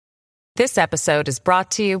This episode is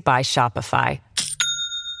brought to you by Shopify.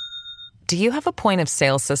 Do you have a point of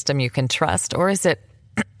sale system you can trust, or is it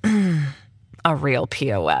a real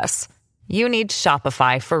POS? You need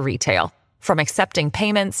Shopify for retail. From accepting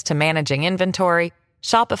payments to managing inventory,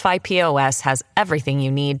 Shopify POS has everything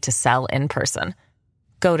you need to sell in person.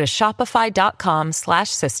 Go to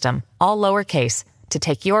shopify.com/system, all lowercase, to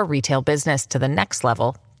take your retail business to the next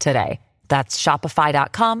level today. That's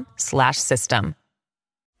shopify.com/system.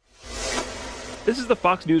 This is the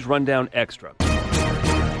Fox News Rundown Extra.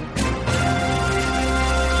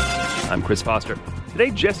 I'm Chris Foster. Today,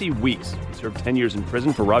 Jesse Weeks, who served 10 years in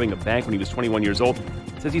prison for robbing a bank when he was 21 years old,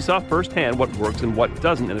 says he saw firsthand what works and what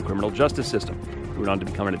doesn't in the criminal justice system. He went on to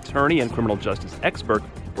become an attorney and criminal justice expert,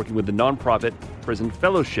 working with the nonprofit Prison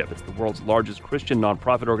Fellowship. It's the world's largest Christian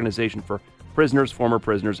nonprofit organization for prisoners, former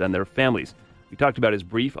prisoners, and their families. We talked about his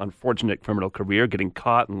brief, unfortunate criminal career, getting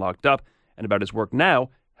caught and locked up, and about his work now,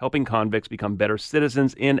 helping convicts become better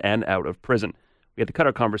citizens in and out of prison. We had to cut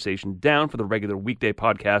our conversation down for the regular weekday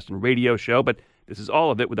podcast and radio show, but this is all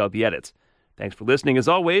of it without the edits. Thanks for listening as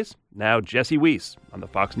always. Now, Jesse Weeks on the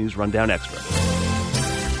Fox News Rundown Extra.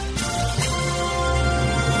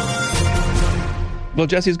 Well,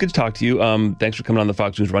 Jesse, it's good to talk to you. Thanks for coming on the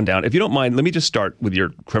Fox News Rundown. If you don't mind, let me just start with your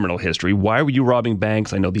criminal history. Why were you robbing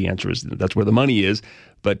banks? I know the answer is that's where the money is,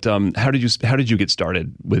 but how did you get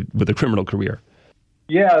started with a criminal career?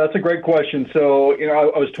 Yeah, that's a great question. So,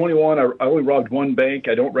 I was 21. I only robbed one bank.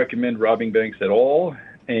 I don't recommend robbing banks at all.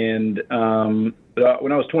 And but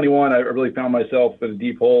when I was 21, I really found myself in a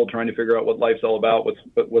deep hole trying to figure out what life's all about,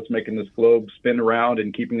 what's making this globe spin around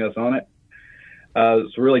and keeping us on it. So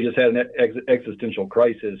really just had an existential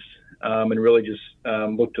crisis and really just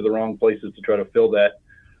looked to the wrong places to try to fill that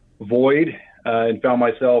void and found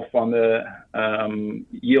myself on the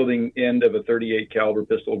yielding end of a .38 caliber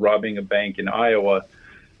pistol robbing a bank in Iowa.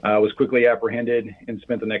 Was quickly apprehended and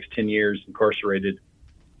spent the next 10 years incarcerated.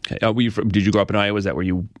 Okay. Did you grow up in Iowa?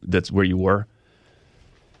 That's where you were?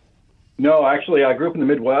 No, actually, I grew up in the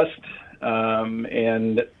Midwest,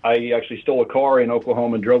 and I actually stole a car in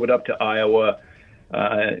Oklahoma and drove it up to Iowa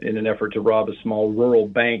in an effort to rob a small rural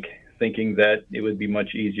bank, thinking that it would be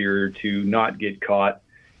much easier to not get caught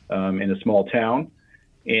in a small town,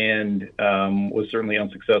 and was certainly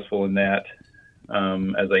unsuccessful in that.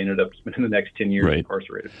 As I ended up spending the next 10 years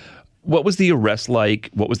incarcerated. What was the arrest like?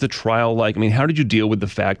 What was the trial like? I mean, how did you deal with the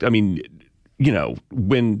fact? I mean,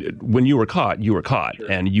 when you were caught, sure.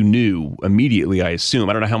 And you knew immediately, I assume.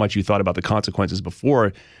 I don't know how much you thought about the consequences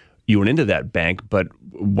before you went into that bank, but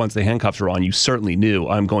once the handcuffs were on, you certainly knew,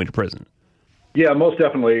 I'm going to prison. Yeah, most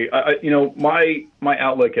definitely. My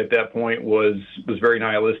outlook at that point was very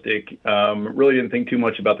nihilistic. Really didn't think too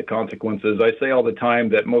much about the consequences. I say all the time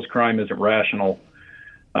that most crime isn't rational,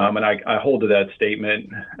 and I hold to that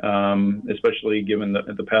statement, especially given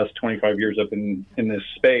the past 25 years up in this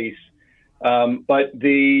space. When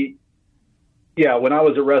I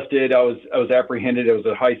was arrested, I was apprehended. It was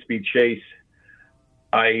a high-speed chase.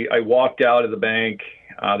 I walked out of the bank.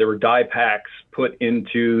 There were die packs put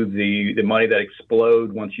into the money that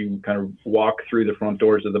explode once you kind of walk through the front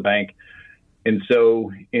doors of the bank. And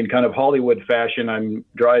so in kind of Hollywood fashion, I'm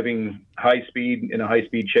driving high speed in a high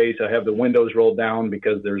speed chase. I have the windows rolled down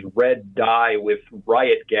because there's red dye with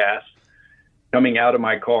riot gas coming out of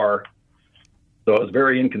my car. So it was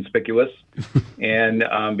very inconspicuous and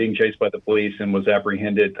being chased by the police and was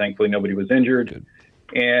apprehended. Thankfully, nobody was injured. Good.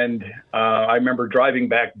 And I remember driving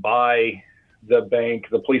back by the bank,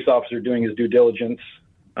 the police officer doing his due diligence,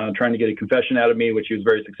 trying to get a confession out of me, which he was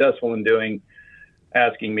very successful in doing,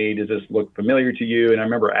 asking me, does this look familiar to you? And I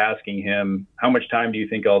remember asking him, how much time do you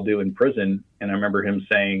think I'll do in prison? And I remember him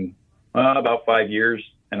saying, about 5 years.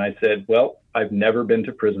 And I said, well, I've never been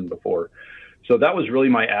to prison before. So that was really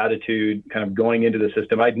my attitude kind of going into the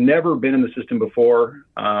system. I'd never been in the system before.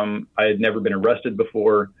 I had never been arrested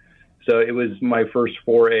before. So it was my first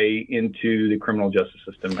foray into the criminal justice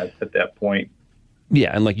system at that point.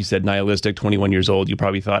 Yeah, and like you said, nihilistic, 21 years old, you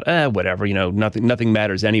probably thought, whatever, nothing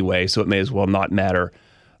matters anyway, so it may as well not matter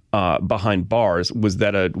behind bars. Was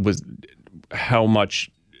how much?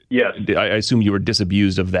 Yes. I assume you were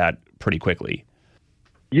disabused of that pretty quickly.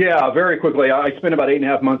 Yeah, very quickly. I spent about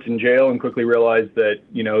 8.5 months in jail and quickly realized that,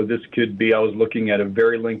 this could be, I was looking at a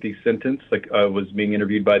very lengthy sentence. Like I was being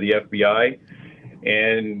interviewed by the FBI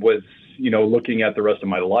and was, looking at the rest of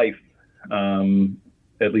my life,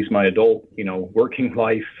 at least my adult, working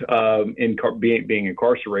life, being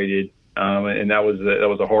incarcerated. And that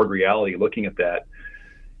was a hard reality looking at that.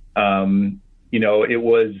 I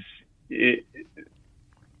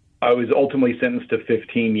was ultimately sentenced to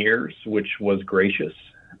 15 years, which was gracious.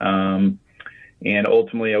 And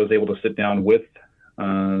ultimately, I was able to sit down with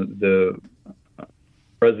the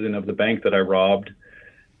president of the bank that I robbed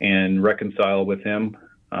and reconcile with him,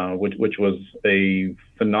 which was a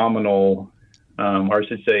phenomenal, or I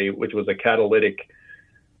should say, which was a catalytic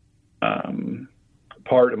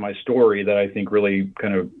part of my story that I think really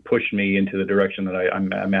kind of pushed me into the direction that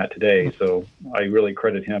I'm at today. So I really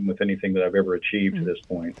credit him with anything that I've ever achieved to this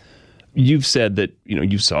point. You've said that,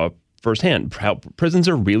 you saw firsthand how prisons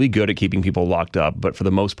are really good at keeping people locked up, but for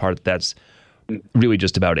the most part, that's really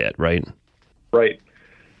just about it, right? Right.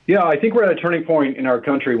 Yeah, I think we're at a turning point in our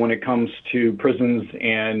country when it comes to prisons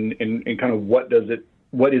and kind of what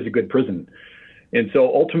is a good prison. And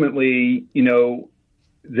so ultimately,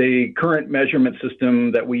 the current measurement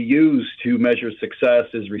system that we use to measure success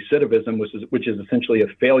is recidivism, which is essentially a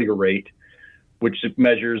failure rate, which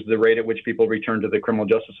measures the rate at which people return to the criminal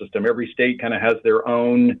justice system. Every state kind of has their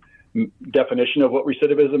own definition of what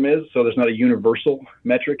recidivism is. So there's not a universal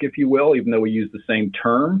metric, if you will, even though we use the same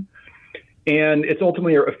term. And it's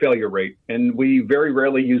ultimately a failure rate. And we very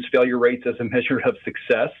rarely use failure rates as a measure of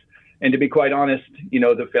success. And to be quite honest,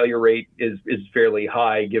 the failure rate is fairly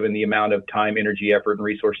high given the amount of time, energy, effort, and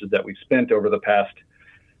resources that we've spent over the past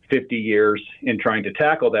 50 years in trying to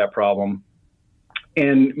tackle that problem.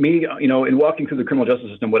 And me, in walking through the criminal justice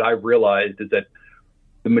system, what I've realized is that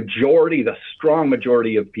the strong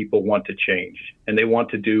majority of people want to change, and they want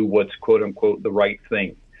to do what's quote unquote the right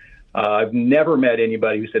thing. I've never met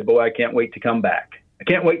anybody who said, boy, I can't wait to come back. I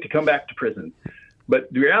can't wait to come back to prison.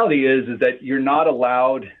 But the reality is that you're not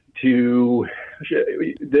allowed to,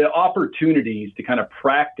 the opportunities to kind of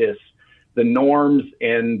practice the norms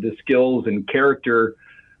and the skills and character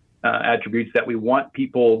attributes that we want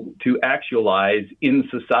people to actualize in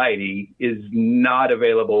society is not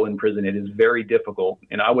available in prison. It is very difficult.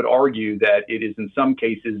 And I would argue that it is in some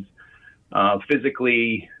cases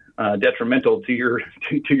physically detrimental to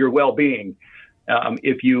your well-being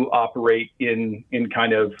if you operate in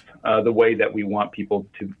kind of the way that we want people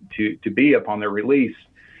to be upon their release.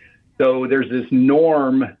 So there's this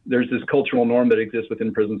cultural norm that exists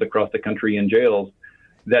within prisons across the country and jails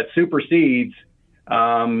that supersedes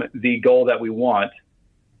the goal that we want.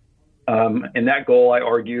 And that goal, I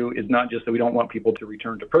argue, is not just that we don't want people to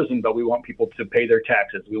return to prison, but we want people to pay their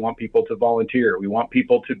taxes. We want people to volunteer. We want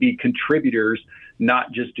people to be contributors,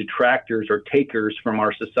 not just detractors or takers from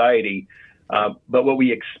our society. But what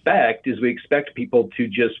we expect people to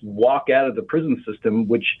just walk out of the prison system,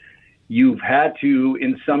 which you've had to,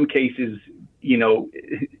 in some cases,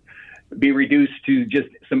 be reduced to just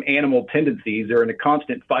some animal tendencies. They're in a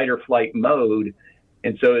constant fight or flight mode.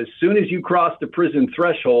 And so as soon as you cross the prison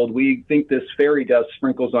threshold, we think this fairy dust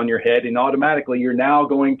sprinkles on your head, and automatically you're now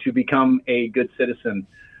going to become a good citizen,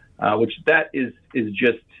 which that is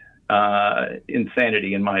just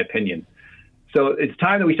insanity, in my opinion. So it's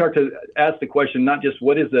time that we start to ask the question, not just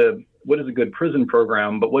what is a good prison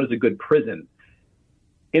program, but what is a good prison?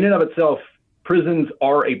 In and of itself, prisons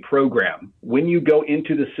are a program. When you go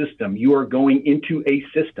into the system, you are going into a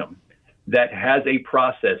system that has a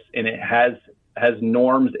process, and it has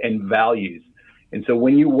norms and values. And so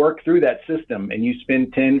when you work through that system and you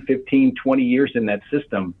spend 10, 15, 20 years in that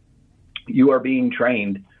system, you are being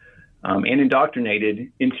trained and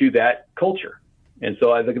indoctrinated into that culture. And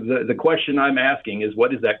so the question I'm asking is,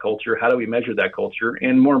 what is that culture? How do we measure that culture?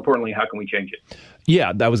 And more importantly, how can we change it?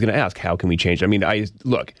 Yeah, I was going to ask, how can we change it? I mean,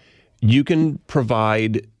 look, you can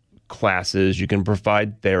provide classes, you can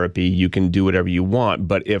provide therapy, you can do whatever you want,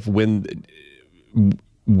 but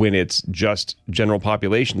when it's just general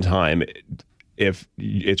population time, if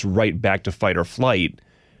it's right back to fight or flight,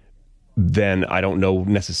 then I don't know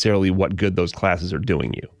necessarily what good those classes are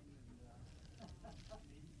doing you.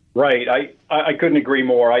 Right. I couldn't agree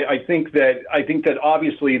more. I think that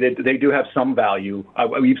obviously that they do have some value.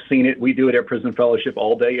 We've seen it. We do it at Prison Fellowship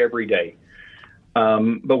all day, every day.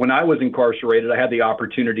 But when I was incarcerated, I had the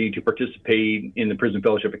opportunity to participate in the Prison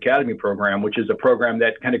Fellowship Academy program, which is a program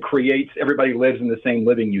that kind of creates, everybody lives in the same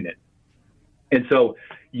living unit. And so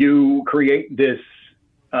you create this,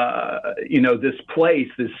 this place,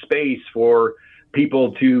 this space for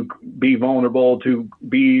people to be vulnerable, to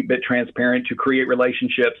be a bit transparent, to create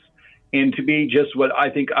relationships, and to be just what I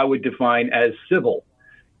think I would define as civil.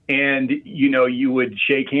 And, you would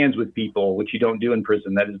shake hands with people, which you don't do in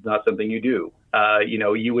prison. That is not something you do.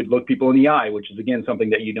 You would look people in the eye, which is, again, something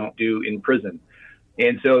that you don't do in prison.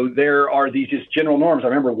 And so there are these just general norms. I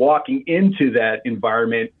remember walking into that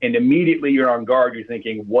environment, and immediately you're on guard. You're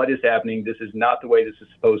thinking, what is happening? This is not the way this is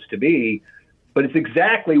supposed to be. But it's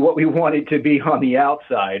exactly what we want it to be on the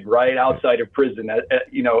outside, right? Outside of prison.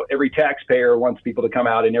 Every taxpayer wants people to come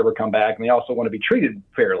out and never come back, and they also want to be treated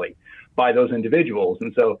fairly. by those individuals.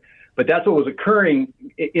 And so, but that's what was occurring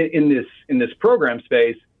in this program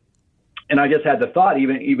space. And I just had the thought,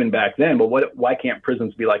 even back then, but why can't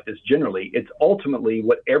prisons be like this generally? It's ultimately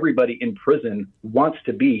what everybody in prison wants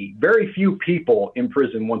to be. Very few people in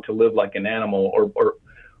prison want to live like an animal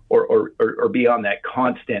or be on that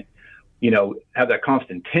constant, have that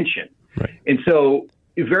constant tension. Right. And so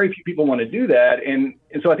very few people want to do that. And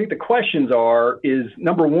so I think the questions is,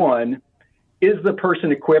 number one, is the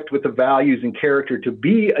person equipped with the values and character to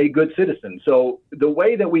be a good citizen? So the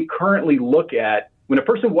way that we currently look at when a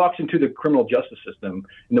person walks into the criminal justice system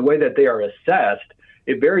and the way that they are assessed,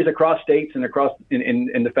 it varies across states and across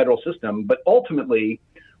in the federal system. But ultimately,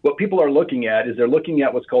 what people are looking at is they're looking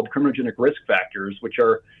at what's called criminogenic risk factors, which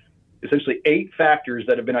are essentially 8 factors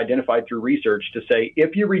that have been identified through research to say,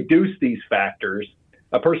 if you reduce these factors,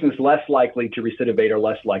 a person is less likely to recidivate or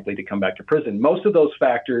less likely to come back to prison. Most of those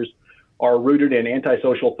factors are rooted in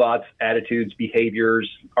antisocial thoughts, attitudes, behaviors.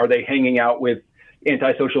 Are they hanging out with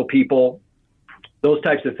antisocial people? Those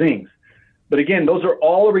types of things. But again, those are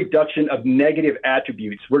all a reduction of negative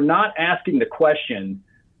attributes. We're not asking the question,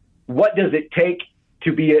 what does it take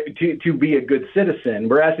to be a good citizen?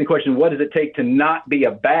 We're asking the question, what does it take to not be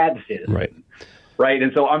a bad citizen? Right.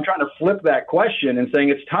 And so I'm trying to flip that question and saying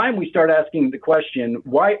it's time we start asking the question,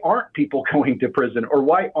 why aren't people going to prison, or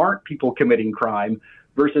why aren't people committing crime,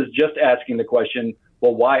 versus just asking the question,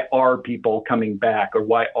 well, why are people coming back, or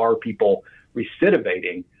why are people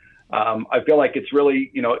recidivating? I feel like it's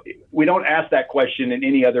really, we don't ask that question in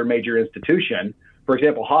any other major institution. For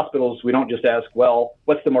example, hospitals, we don't just ask, well,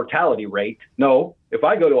 what's the mortality rate? No, if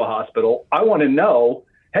I go to a hospital, I want to know,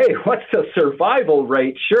 hey, what's the survival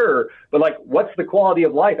rate? Sure. But what's the quality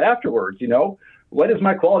of life afterwards? What is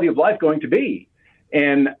my quality of life going to be?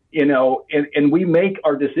 And, and we make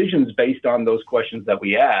our decisions based on those questions that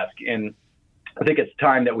we ask. And I think it's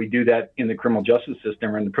time that we do that in the criminal justice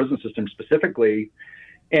system, or in the prison system specifically.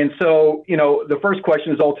 And so, the first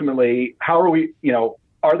question is ultimately, how are we,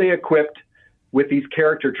 are they equipped with these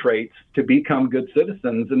character traits to become good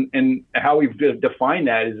citizens? And how we've defined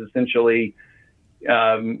that is essentially,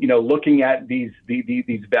 looking at these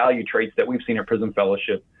value traits that we've seen at Prison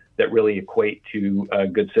Fellowship that really equate to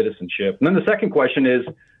good citizenship. And then the second question is,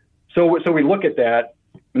 so we look at that.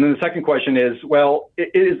 And then the second question is, well,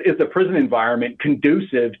 is the prison environment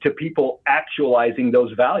conducive to people actualizing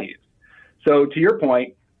those values? So to your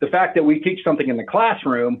point, the fact that we teach something in the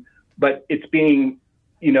classroom, but it's being,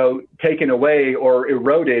 taken away or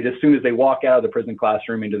eroded as soon as they walk out of the prison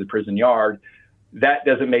classroom into the prison yard, that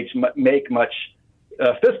doesn't make much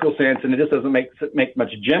fiscal sense, and it just doesn't make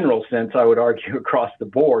much general sense, I would argue, across the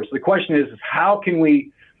board. So the question is how can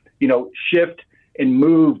we, shift and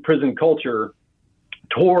move prison culture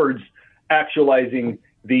towards actualizing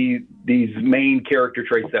these main character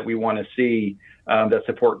traits that we want to see that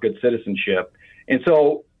support good citizenship. And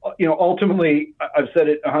so, ultimately, I've said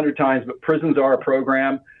it 100 times, but prisons are a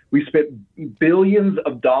program. We spent billions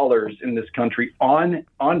of dollars in this country on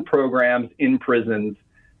programs in prisons,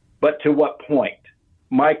 but to what point?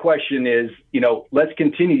 My question is, let's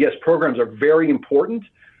continue. Yes, programs are very important,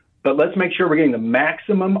 but let's make sure we're getting the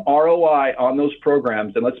maximum ROI on those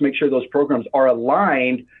programs, and let's make sure those programs are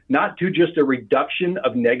aligned not to just a reduction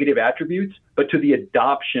of negative attributes, but to the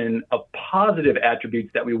adoption of positive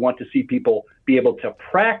attributes that we want to see people be able to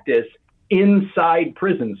practice inside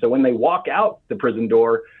prison. So when they walk out the prison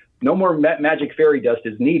door, no more magic fairy dust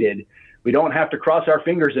is needed. We don't have to cross our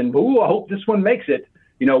fingers and, I hope this one makes it.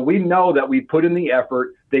 We know that we put in the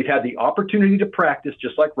effort. They've had the opportunity to practice,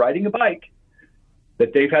 just like riding a bike,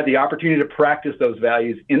 that they've had the opportunity to practice those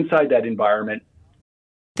values inside that environment.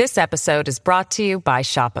 This episode is brought to you by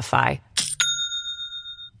Shopify.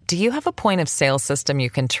 Do you have a point of sale system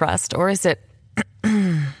you can trust, or is it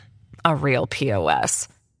a real POS?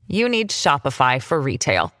 You need Shopify for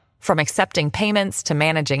retail. From accepting payments to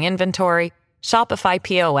managing inventory, Shopify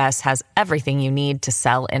POS has everything you need to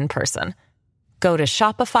sell in person. Go to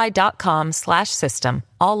shopify.com/system,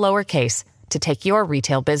 all lowercase, to take your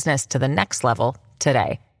retail business to the next level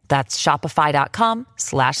today. That's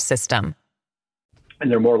shopify.com/system. And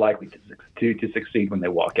they're more likely to succeed when they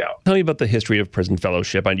walk out. Tell me about the history of Prison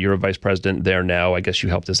Fellowship. You're a vice president there now. I guess you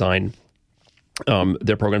helped design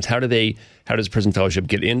their programs. How does Prison Fellowship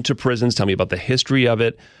get into prisons? Tell me about the history of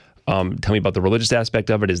it. Tell me about the religious aspect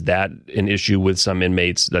of it. Is that an issue with some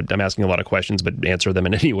inmates? I'm asking a lot of questions, but answer them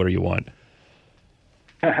in any order you want.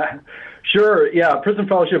 Sure. Yeah. Prison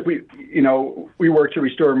Fellowship, we work to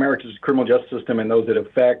restore America's criminal justice system and those it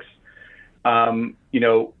affects.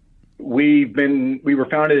 We were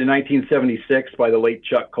founded in 1976 by the late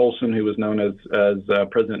Chuck Colson, who was known as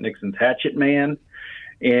President Nixon's hatchet man.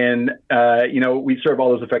 And, we serve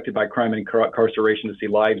all those affected by crime and incarceration to see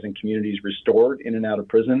lives and communities restored in and out of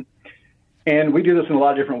prison. And we do this in a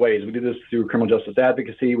lot of different ways. We do this through criminal justice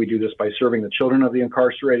advocacy. We do this by serving the children of the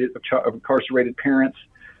incarcerated parents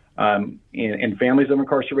and families of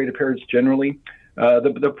incarcerated parents generally.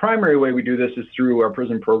 The primary way we do this is through our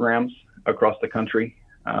prison programs across the country.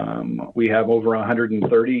 We have over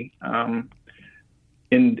 130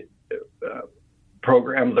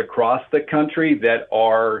 programs across the country that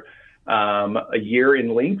are a year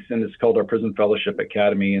in length, and it's called our Prison Fellowship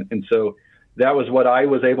Academy. And so that was what I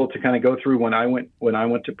was able to kind of go through when I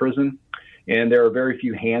went to prison. And there are very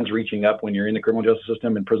few hands reaching up when you're in the criminal justice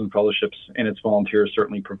system, and Prison Fellowships and its volunteers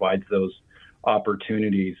certainly provides those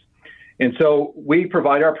opportunities. And so we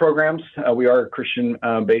provide our programs. We are a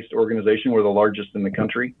Christian-based organization. We're the largest in the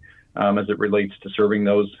country as it relates to serving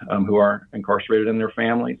those who are incarcerated and their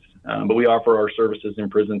families. But we offer our services in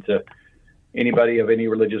prison to anybody of any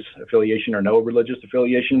religious affiliation or no religious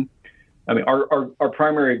affiliation. I mean, our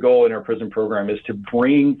primary goal in our prison program is to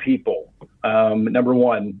bring people, number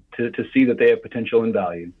one, to see that they have potential and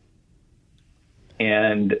value,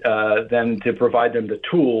 and then to provide them the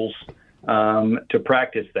tools to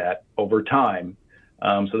practice that over time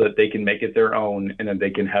so that they can make it their own and then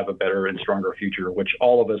they can have a better and stronger future, which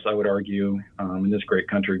all of us, I would argue, in this great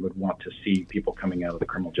country would want to see people coming out of the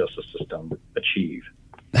criminal justice system achieve.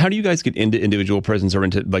 How do you guys get into individual prisons, or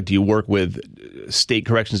into, do you work with state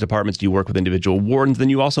corrections departments? Do you work with individual wardens? Then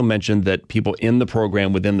you also mentioned that people in the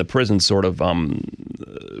program within the prison sort of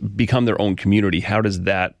become their own community. How does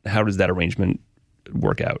that arrangement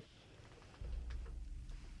work out?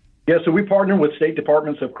 Yeah, so we partner with state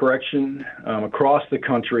departments of correction across the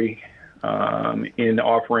country in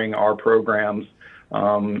offering our programs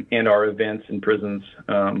and our events in prisons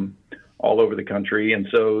all over the country. And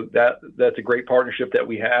so that's a great partnership that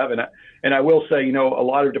we have. And I will say, a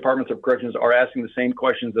lot of departments of corrections are asking the same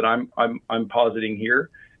questions that I'm positing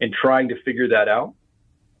here and trying to figure that out.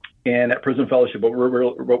 And at Prison Fellowship, what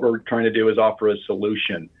we're trying to do is offer a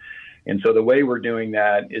solution. And so the way we're doing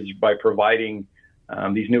that is by providing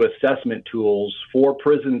these new assessment tools for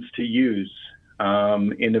prisons to use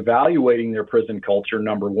in evaluating their prison culture,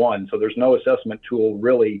 number one. So there's no assessment tool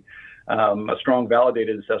really, a strong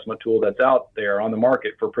validated assessment tool that's out there on the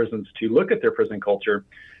market for prisons to look at their prison culture.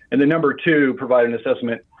 And then number two, provide an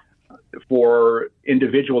assessment for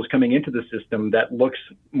individuals coming into the system that looks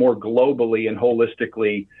more globally and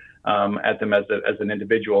holistically at them as an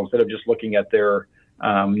individual, instead of just looking at their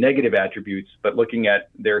negative attributes, but looking at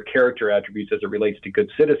their character attributes as it relates to good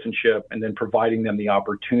citizenship, and then providing them the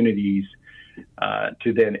opportunities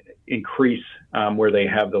to then increase where they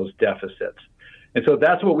have those deficits. And so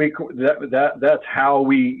that's what that's how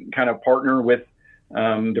we kind of partner with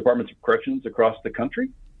departments of corrections across the country.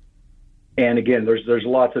 And again, there's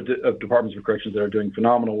lots of departments of corrections that are doing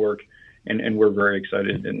phenomenal work. And we're very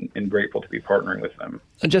excited and grateful to be partnering with them.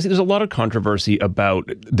 Jesse, there's a lot of controversy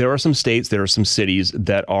about, there are some states, there are some cities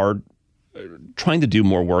that are trying to do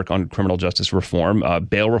more work on criminal justice reform.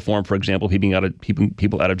 Bail reform, for example, keeping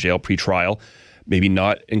people out of jail pre-trial, maybe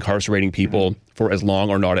not incarcerating people for as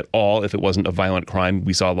long or not at all if it wasn't a violent crime.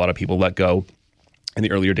 We saw a lot of people let go in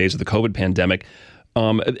the earlier days of the COVID pandemic.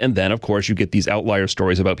 And then, of course, you get these outlier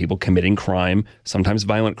stories about people committing crime, sometimes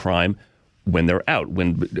violent crime, when they're out,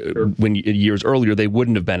 when years earlier they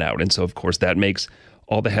wouldn't have been out. And so, of course, that makes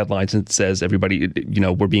all the headlines and says everybody,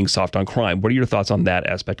 we're being soft on crime. What are your thoughts on that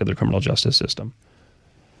aspect of the criminal justice system?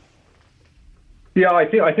 Yeah, I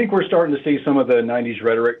think we're starting to see some of the 90s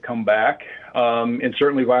rhetoric come back. And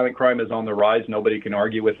certainly violent crime is on the rise. Nobody can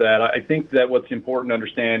argue with that. I think that what's important to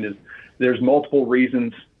understand is there's multiple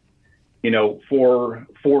reasons, for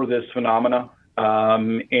this phenomena.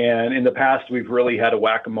 And in the past, we've really had a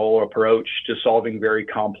whack-a-mole approach to solving very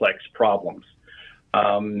complex problems.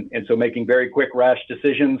 And so making very quick, rash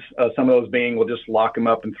decisions, some of those being, we'll just lock them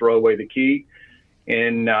up and throw away the key.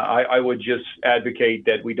 And I would just advocate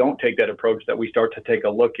that we don't take that approach, that we start to take a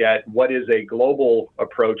look at what is a global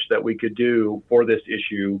approach that we could do for this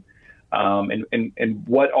issue, and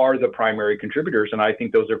what are the primary contributors. And I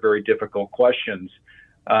think those are very difficult questions.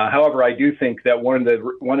 However, I do think that one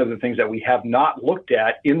of the things that we have not looked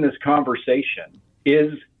at in this conversation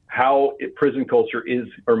is how prison culture is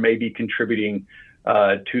or may be contributing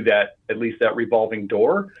to that, at least that revolving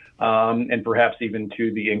door, and perhaps even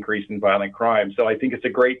to the increase in violent crime. So I think it's a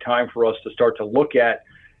great time for us to start to look at,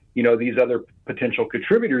 these other potential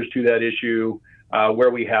contributors to that issue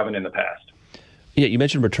where we haven't in the past. Yeah, you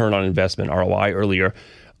mentioned return on investment, ROI, earlier.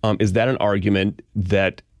 Is that an argument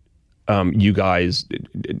that you guys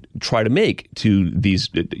try to make to these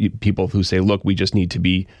people who say, look, we just need to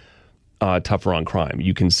be tougher on crime.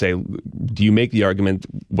 You can say, do you make the argument,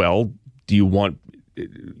 well, do you want,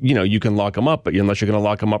 you can lock them up, but unless you're going to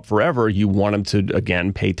lock them up forever, you want them to,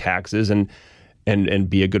 again, pay taxes and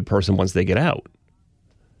be a good person once they get out.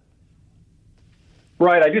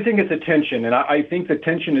 Right. I do think it's a tension, and I think the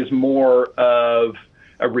tension is more of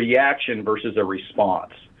a reaction versus a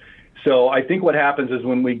response. So I think what happens is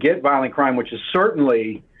when we get violent crime, which is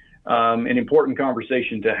certainly an important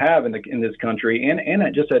conversation to have in this country,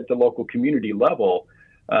 and just at the local community level,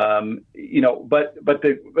 but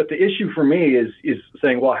the issue for me is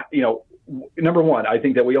saying, well, number one, I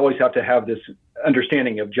think that we always have to have this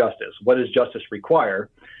understanding of justice. What does justice require?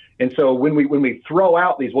 And so when we throw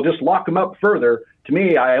out these, we'll just lock them up further. To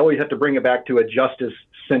me, I always have to bring it back to a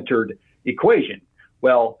justice-centered equation.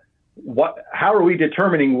 Well, how are we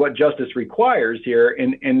determining what justice requires here,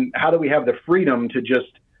 and how do we have the freedom to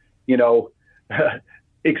just,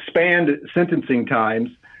 expand sentencing times,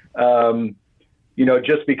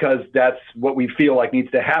 just because that's what we feel like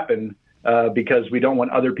needs to happen, because we don't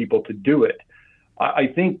want other people to do it. I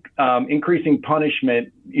think increasing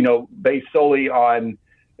punishment, based solely on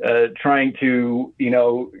trying to,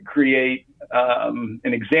 create an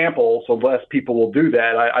example so less people will do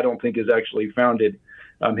that, I don't think is actually founded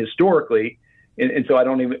historically, and so I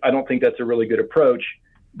don't think that's a really good approach.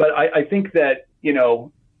 But I think that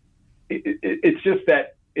it's just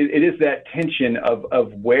that it is that tension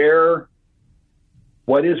of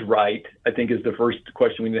what is right. I think is the first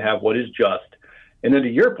question we need to have. What is just, and then to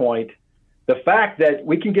your point, the fact that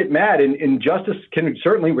we can get mad and justice can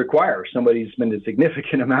certainly require somebody to spend a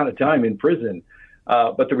significant amount of time in prison.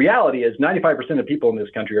 But the reality is 95% of people in this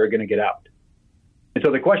country are going to get out. And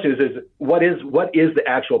so the question is what is the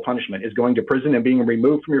actual punishment? Is going to prison and being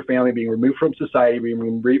removed from your family, being removed from society,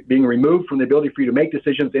 being removed from the ability for you to make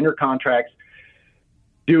decisions, enter contracts,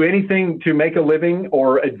 do anything to make a living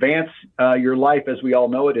or advance your life as we all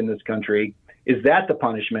know it in this country? Is that the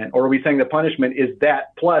punishment? Or are we saying the punishment is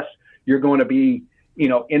that plus you're going to be,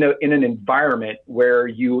 in an environment where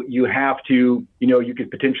you have to, you could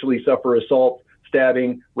potentially suffer assault,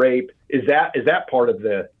 stabbing, rape? Is that part of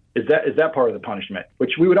the punishment?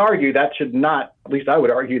 Which we would argue that should not, at least I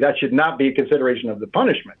would argue, that should not be a consideration of the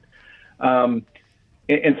punishment.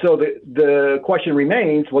 And so the question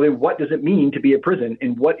remains, well, then what does it mean to be a prison,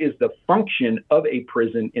 and what is the function of a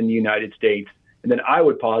prison in the United States? And then I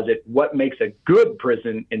would posit what makes a good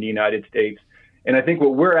prison in the United States. And I think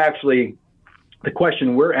the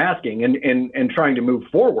question we're asking and trying to move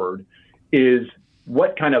forward is,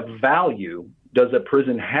 what kind of value does a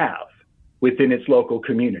prison have within its local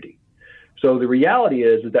community? So the reality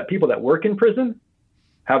is that people that work in prison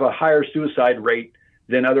have a higher suicide rate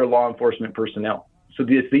than other law enforcement personnel. So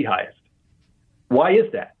it's the highest. Why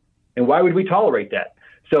is that? And why would we tolerate that?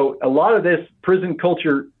 So a lot of this prison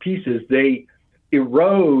culture pieces, they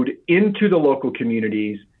erode into the local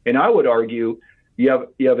communities. And I would argue you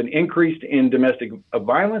have an increase in domestic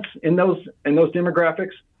violence in those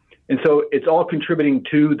demographics. And so it's all contributing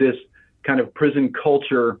to this kind of prison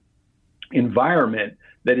culture environment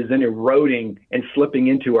that is then eroding and slipping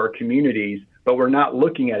into our communities, but we're not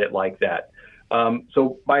looking at it like that.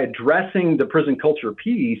 So by addressing the prison culture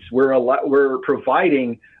piece, we're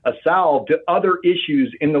providing a salve to other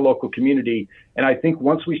issues in the local community. And I think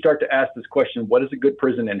once we start to ask this question, what is a good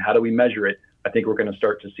prison and how do we measure it? I think we're going to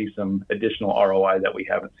start to see some additional ROI that we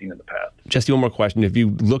haven't seen in the past. Jesse, one more question. Have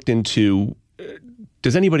you looked into,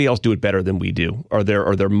 does anybody else do it better than we do? Are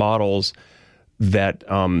there models that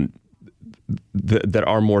that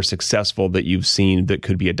are more successful that you've seen that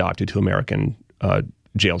could be adopted to American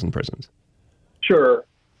jails and prisons? Sure.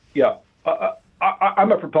 Yeah.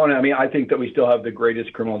 I'm a proponent. I mean, I think that we still have the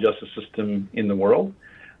greatest criminal justice system in the world.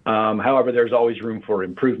 However, there's always room for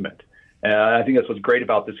improvement. And I think that's what's great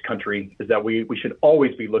about this country, is that we should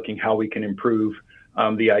always be looking how we can improve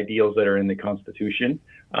the ideals that are in the Constitution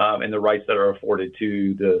and the rights that are afforded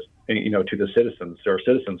to the citizens, our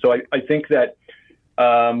citizens. So I think that,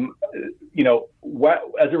 as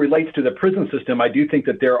it relates to the prison system, I do think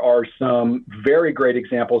that there are some very great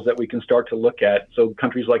examples that we can start to look at. So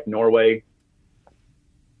countries like Norway,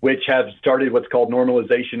 which have started what's called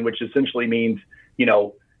normalization, which essentially means,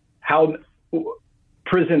 how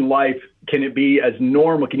prison life, can it be as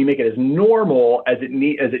normal? Can you make it as normal as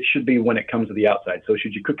it should be when it comes to the outside? So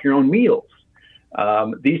should you cook your own meals?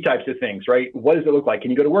 These types of things, right? What does it look like?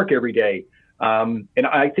 Can you go to work every day? And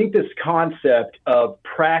I think this concept of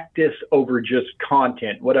practice over just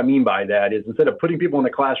content, what I mean by that is, instead of putting people in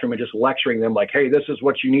the classroom and just lecturing them like, hey, this is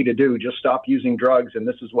what you need to do, just stop using drugs, and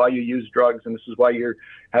this is why you use drugs, and this is why you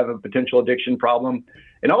have a potential addiction problem.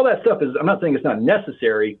 And all that stuff is, I'm not saying it's not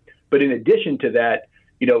necessary, but in addition to that,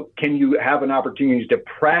 can you have an opportunity to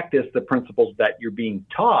practice the principles that you're being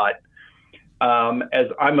taught? As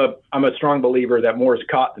I'm a strong believer that more is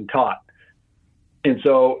caught than taught.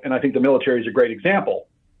 And I think the military is a great example.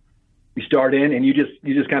 You start in and you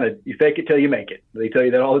just kind of, you fake it till you make it. They tell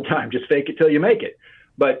you that all the time, just fake it till you make it.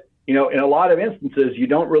 But, in a lot of instances, you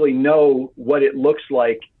don't really know what it looks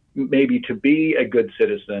like maybe to be a good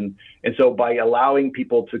citizen. And so by allowing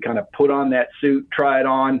people to kind of put on that suit, try it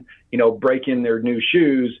on, break in their new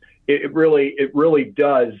shoes, it really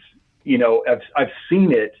does, I've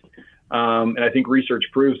seen it. And I think research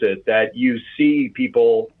proves it, that you see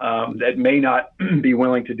people that may not be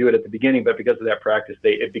willing to do it at the beginning, but because of that practice,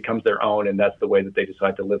 it becomes their own, and that's the way that they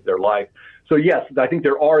decide to live their life. So yes, I think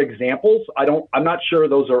there are examples. I'm not sure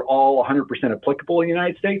those are all 100% applicable in the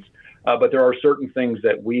United States, but there are certain things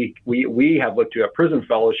that we have looked to at Prison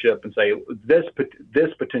Fellowship and say this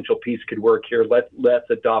potential piece could work here. Let's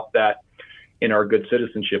adopt that in our good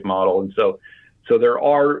citizenship model. And so there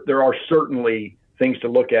are certainly things to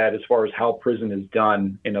look at as far as how prison is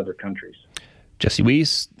done in other countries. Jesse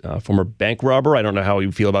Weiss, former bank robber. I don't know how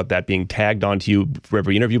you feel about that being tagged onto you for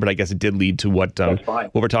every interview, but I guess it did lead to what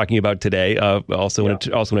we're talking about today. Also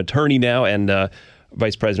an attorney now and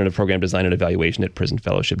vice president of program design and evaluation at Prison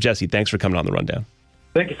Fellowship. Jesse, thanks for coming on the Rundown.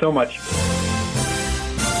 Thank you so much.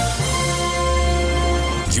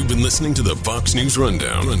 You've been listening to the Fox News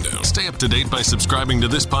Rundown. Stay up to date by subscribing to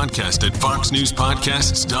this podcast at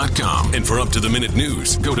foxnewspodcasts.com. And for up-to-the-minute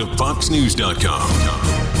news, go to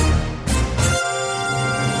foxnews.com.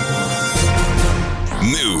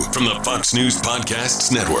 New from the Fox News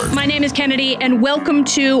Podcasts Network. My name is Kennedy, and welcome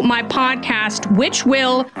to my podcast, which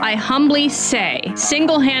will, I humbly say,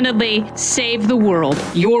 single-handedly save the world.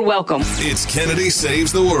 You're welcome. It's Kennedy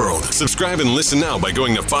Saves the World. Subscribe and listen now by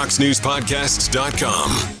going to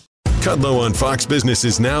foxnewspodcasts.com. Kudlow on Fox Business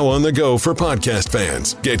is now on the go for podcast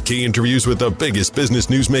fans. Get key interviews with the biggest business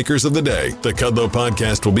newsmakers of the day. The Kudlow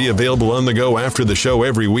podcast will be available on the go after the show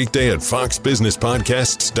every weekday at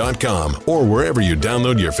foxbusinesspodcasts.com or wherever you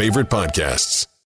download your favorite podcasts.